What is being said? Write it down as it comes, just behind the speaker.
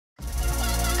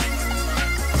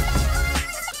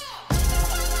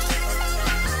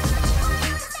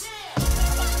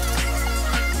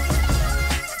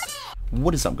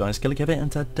What is up guys, Killer Kevin,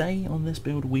 and today on this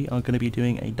build we are going to be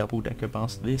doing a double decker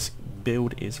bus. This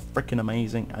build is freaking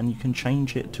amazing and you can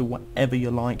change it to whatever you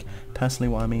like. Personally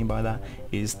what I mean by that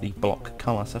is the block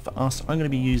colour. So for us I'm going to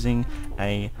be using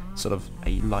a sort of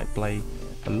a light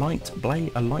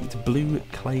blue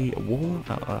clay wall,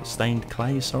 stained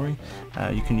clay, sorry.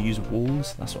 You can use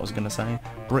walls, that's what I was going to say,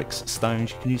 bricks,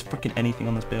 stones, you can use freaking anything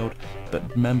on this build, but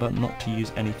remember not to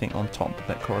use anything on top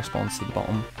that corresponds to the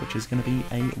bottom, which is going to be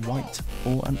a white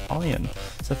or an iron.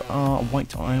 So for our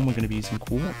white iron we're going to be using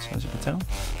quartz, as you can tell.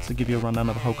 So to give you a rundown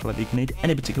of the whole colour that you can need,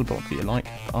 any particular block that you like.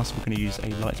 For us we're going to use a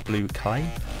light blue clay,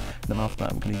 then after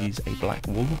that we're going to use a black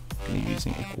wool, we're going to be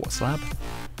using a quartz slab,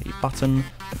 a button,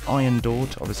 an iron door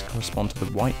to obviously correspond to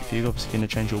the white. If you're obviously going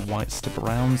to change your whites to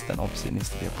browns, then obviously it needs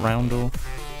to be a brown door.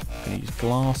 We're going to use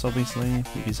glass, obviously.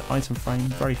 We use item frame,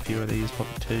 very few of these,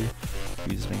 probably two.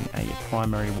 We're using a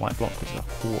primary white block, which is a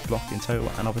 4 block in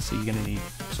total, and obviously you're going to need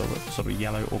sort of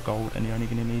yellow or gold, and you're only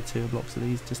going to need 2 blocks of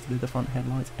these just to do the front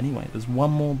headlights. Anyway, there's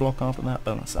one more block after that,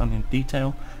 but that's only in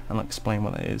detail, and I'll explain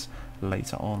what that is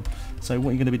later on. So what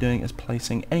you're going to be doing is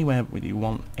placing anywhere where you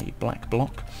want a black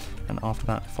block, and after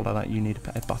that, follow that, you need to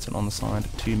put a button on the side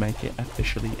to make it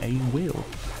officially a wheel.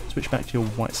 Switch back to your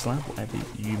white slab, whatever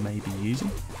you may be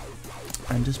using,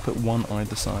 and just put one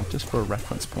either side just for a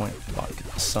reference point, like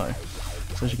so.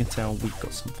 So as you can tell, we've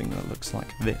got something that looks like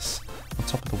this. On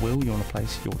top of the wheel you want to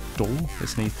place your door.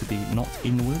 This needs to be not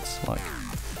inwards, like,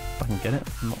 if I can get it,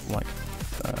 not like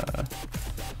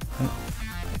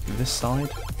this side.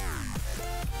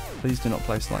 Please do not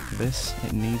place like this,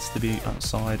 it needs to be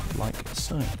outside like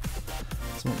so.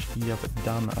 So once you have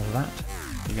done that,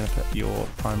 you're going to put your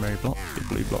primary block, your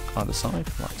blue block either side,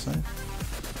 like so.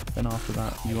 Then after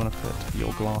that you want to put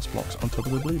your glass blocks on top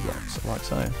of the blue blocks, like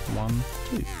so. 1,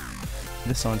 2.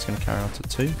 This side's going to carry on to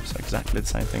 2, so exactly the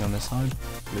same thing on this side.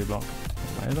 Blue block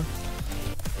over.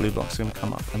 Blue block's going to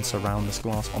come up and surround this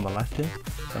glass on the left here.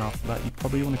 Then after that you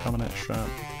probably want to come an extra,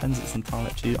 depends, it's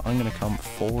entirely up to you. I'm going to come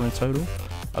 4 in total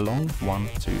along, 1,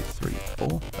 2, 3, 4.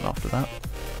 Then after that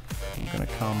I'm going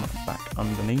to come back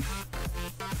underneath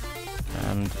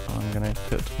and I'm going to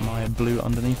put my blue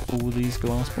underneath all these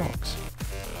glass blocks.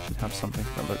 Should have something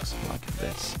that looks like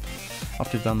this.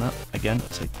 After you've done that, again,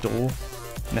 say door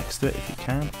next to it if you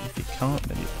can. If you can't,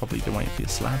 then you're probably waiting for your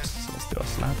slabs, so let's do our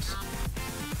slabs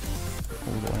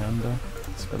all the way under.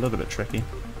 It's a little bit tricky.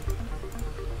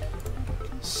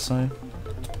 So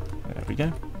there we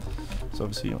go. So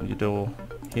obviously you want your door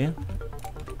here,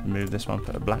 remove this one,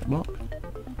 put a black block,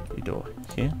 your door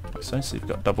here, like so. So you've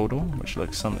got double door, which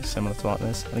looks something similar to like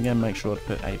this. And again, make sure to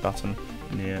put a button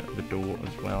near the door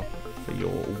as well for your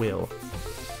wheel.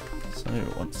 So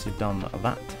once you've done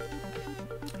that,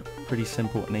 pretty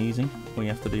simple and easy. All you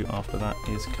have to do after that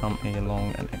is come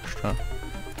along an extra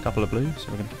couple of blue.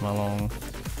 So we're going to come along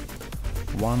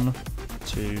 1,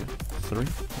 2, 3,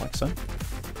 like so.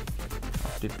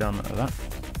 After you've done that,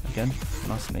 again,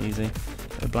 nice and easy.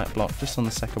 A black block just on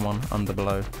the second one, under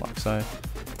below, like so,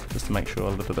 just to make sure a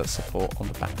little bit of support on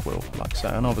the back wheel, like so.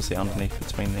 And obviously underneath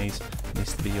between these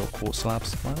needs to be your quartz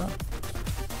slabs, like that.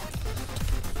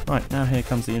 Right, now here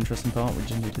comes the interesting part. We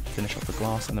just need to finish off the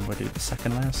glass and then we'll do the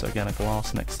second layer. So again, a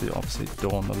glass next to obviously the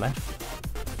door on the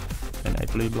left, then a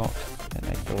blue block,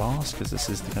 then a glass, because this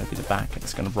is going to be the back,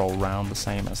 it's going to roll round the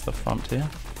same as the front here.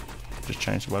 Just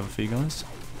change the weather for you guys.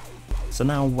 So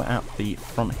now we're at the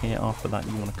front here. After that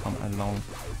you want to come along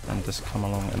and just come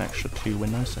along an extra 2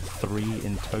 windows, so 3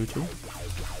 in total.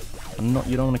 And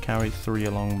you don't want to carry 3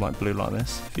 along like blue like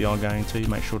this. If you are going to,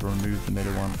 make sure to remove the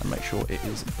middle one and make sure it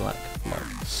is black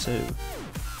like so.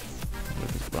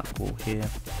 With this black wall here,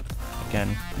 again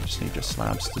you just need your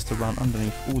slabs just to run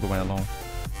underneath all the way along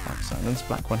like so. And this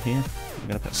black one here, we're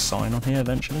going to put a sign on here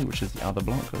eventually, which is the other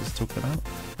block I was talking about.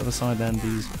 The other side then,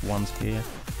 these ones here,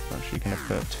 we're actually going to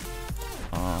put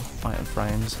our item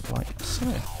frames like so.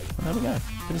 And there we go,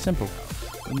 pretty simple.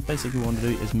 And basically what we want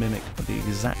to do is mimic the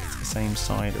exact same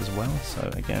side as well. So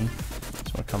again,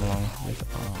 just want to come along with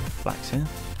our blacks here,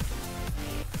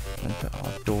 and put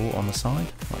our door on the side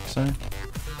like so. And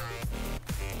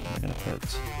we're going to put,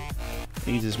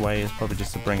 the easiest way is probably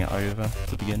just to bring it over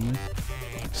to begin with,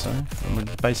 like so. And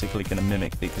we're basically going to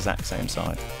mimic the exact same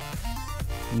side.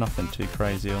 Nothing too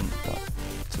crazy on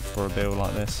for a build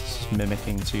like this, just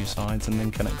mimicking 2 sides and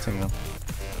then connecting them.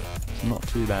 It's not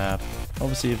too bad.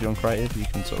 Obviously if you're on creative you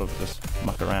can sort of just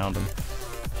muck around and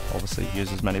obviously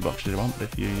use as many blocks as you want, but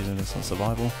if you're using this on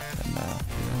survival then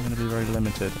you're going to be very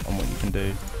limited on what you can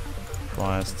do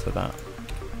prior to that.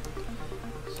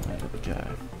 So there we go.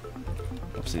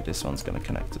 Obviously this one's going to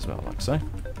connect as well, like so.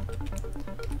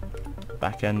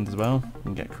 Back end as well, you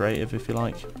can get creative if you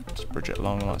like, just bridge it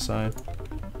along like so.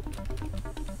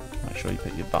 sure you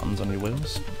put your buttons on your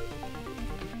wheels.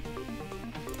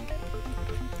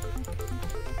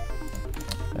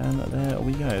 And there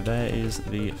we go, there is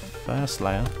the first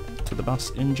layer to the bus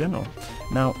in general.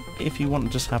 Now, if you want to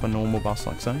just have a normal bus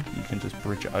like so, you can just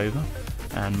bridge it over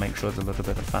and make sure there's a little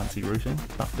bit of fancy roofing.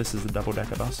 But this is the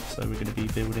double-decker bus, so we're going to be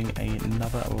building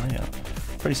another layer.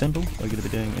 Pretty simple. What we're going to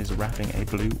be doing is wrapping a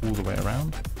blue all the way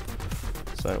around,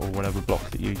 so, or whatever block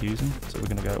that you're using. So we're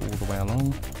going to go all the way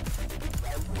along,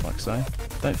 like so.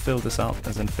 Don't fill this up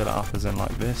as in fill it up as in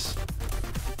like this.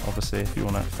 Obviously, if you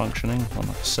want it functioning on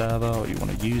like a server or you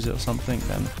want to use it or something,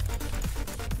 then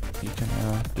you can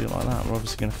do it like that. We're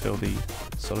obviously going to fill the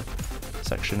sort of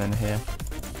section in here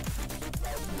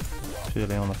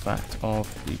purely on the fact of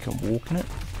you can walk in it.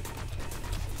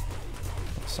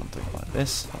 Something like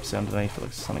this. Obviously underneath it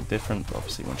looks something different, but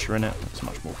obviously once you're in it, it's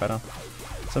much more better.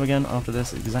 So again, after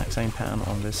this, exact same pattern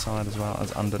on this side as well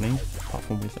as underneath, apart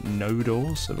from with no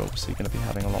doors, so we're obviously going to be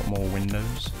having a lot more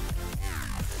windows.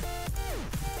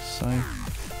 So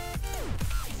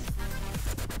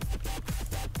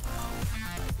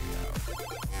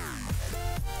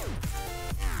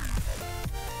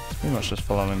it's pretty much just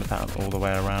following the pattern all the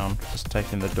way around, just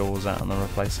taking the doors out and then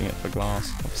replacing it for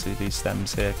glass. Obviously these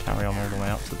stems here carry on all the way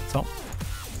up to the top.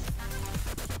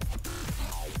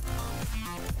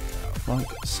 Like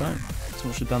so. So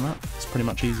once you've done that, it's pretty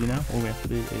much easy now. All we have to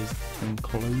do is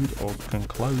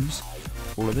close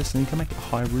all of this, and you can make it a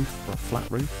high roof or a flat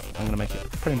roof. I'm going to make it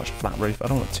pretty much a flat roof. I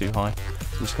don't want it too high. So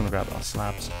I'm just going to grab our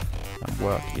slabs and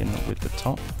work in with the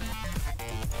top.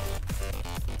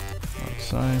 Like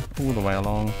so, all the way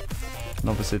along. And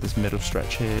obviously this middle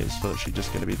stretch here is literally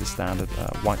just going to be the standard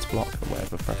white block, or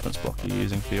whatever preference block you're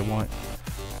using for your white.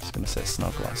 Just going to sit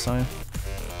snug like so.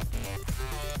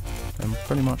 And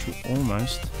pretty much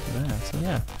almost there. So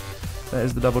yeah,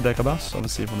 there's the double-decker bus.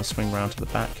 Obviously if you want to swing around to the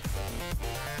back,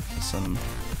 some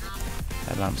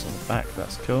headlamps on the back,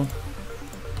 that's cool.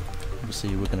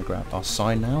 Obviously we're going to grab our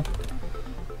sign now.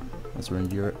 As we're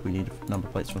in Europe, we need number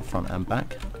plates from front and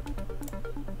back.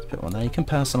 Let's put one there. You can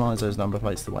personalise those number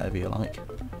plates to whatever you like.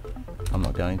 I'm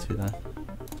not going to though.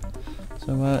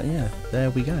 So yeah,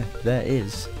 there we go. There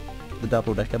is the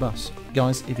double-decker bus.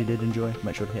 Guys, if you did enjoy,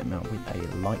 make sure to hit me up with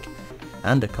a like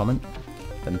and a comment.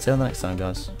 But until the next time,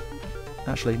 guys,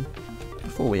 actually,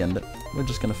 before we end it, we're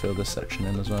just going to fill this section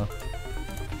in as well.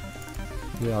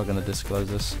 We are going to disclose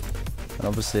this. And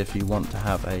obviously if you want to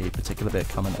have a particular bit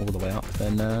coming all the way up,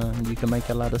 then you can make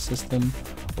a ladder system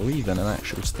or even an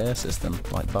actual stair system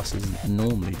like buses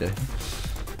normally do.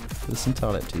 It's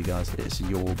entirely up to you guys, it's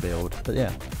your build. But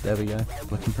yeah, there we go,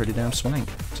 looking pretty damn swank.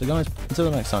 So guys,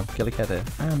 until the next time, Killer Kev here,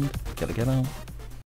 and Killer Kev out.